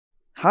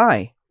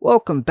Hi,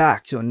 welcome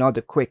back to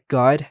another quick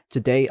guide.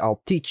 Today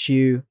I'll teach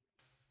you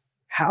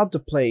how to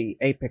play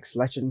Apex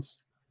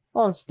Legends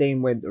on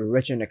Steam with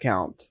Origin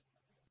account.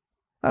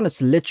 And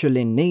it's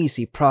literally an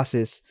easy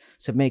process,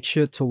 so make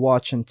sure to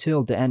watch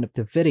until the end of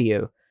the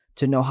video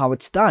to know how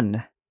it's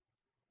done.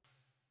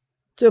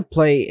 To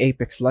play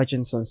Apex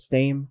Legends on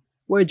Steam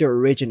with your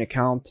Origin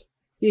account,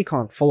 you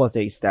can't follow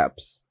these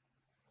steps.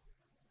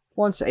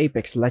 Once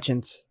Apex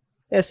Legends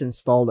is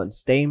installed on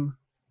Steam,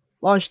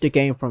 launch the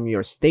game from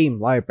your Steam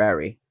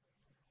library.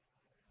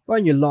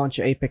 When you launch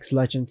Apex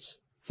Legends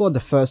for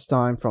the first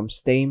time from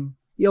Steam,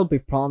 you'll be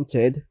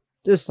prompted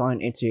to sign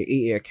into your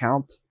EA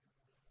account.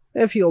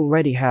 If you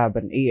already have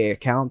an EA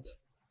account,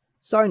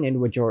 sign in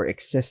with your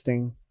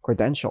existing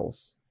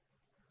credentials.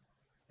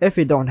 If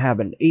you don't have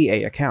an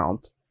EA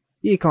account,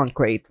 you can't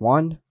create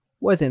one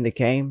within the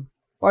game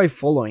by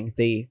following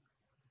the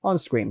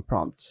on-screen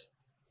prompts.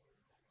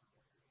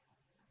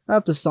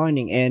 After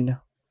signing in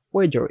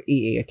with your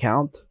EA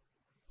account,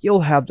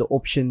 you'll have the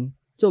option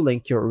to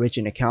link your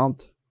Origin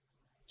account.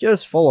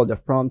 Just follow the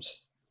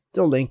prompts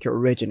to link your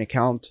Origin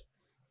account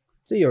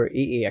to your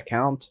EA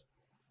account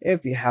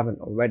if you haven't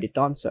already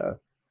done so.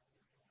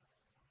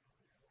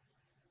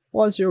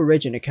 Once your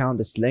Origin account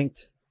is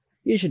linked,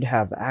 you should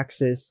have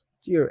access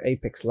to your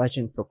Apex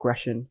Legends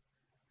progression,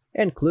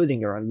 including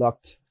your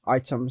unlocked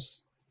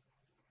items,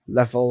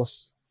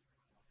 levels,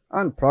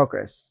 and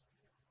progress.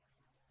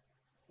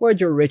 With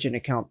your Origin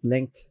account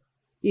linked,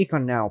 you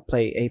can now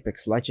play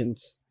Apex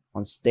Legends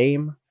on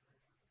Steam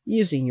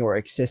using your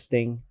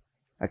existing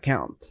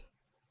account.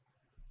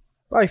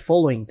 By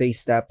following these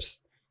steps,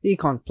 you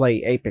can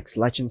play Apex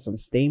Legends on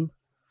Steam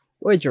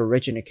with your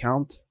Origin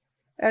account,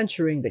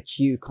 ensuring that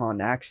you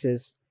can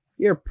access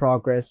your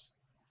progress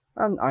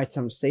and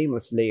items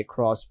seamlessly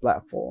across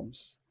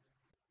platforms.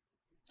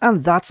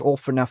 And that's all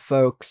for now,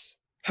 folks.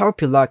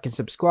 Hope you like and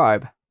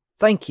subscribe.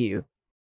 Thank you.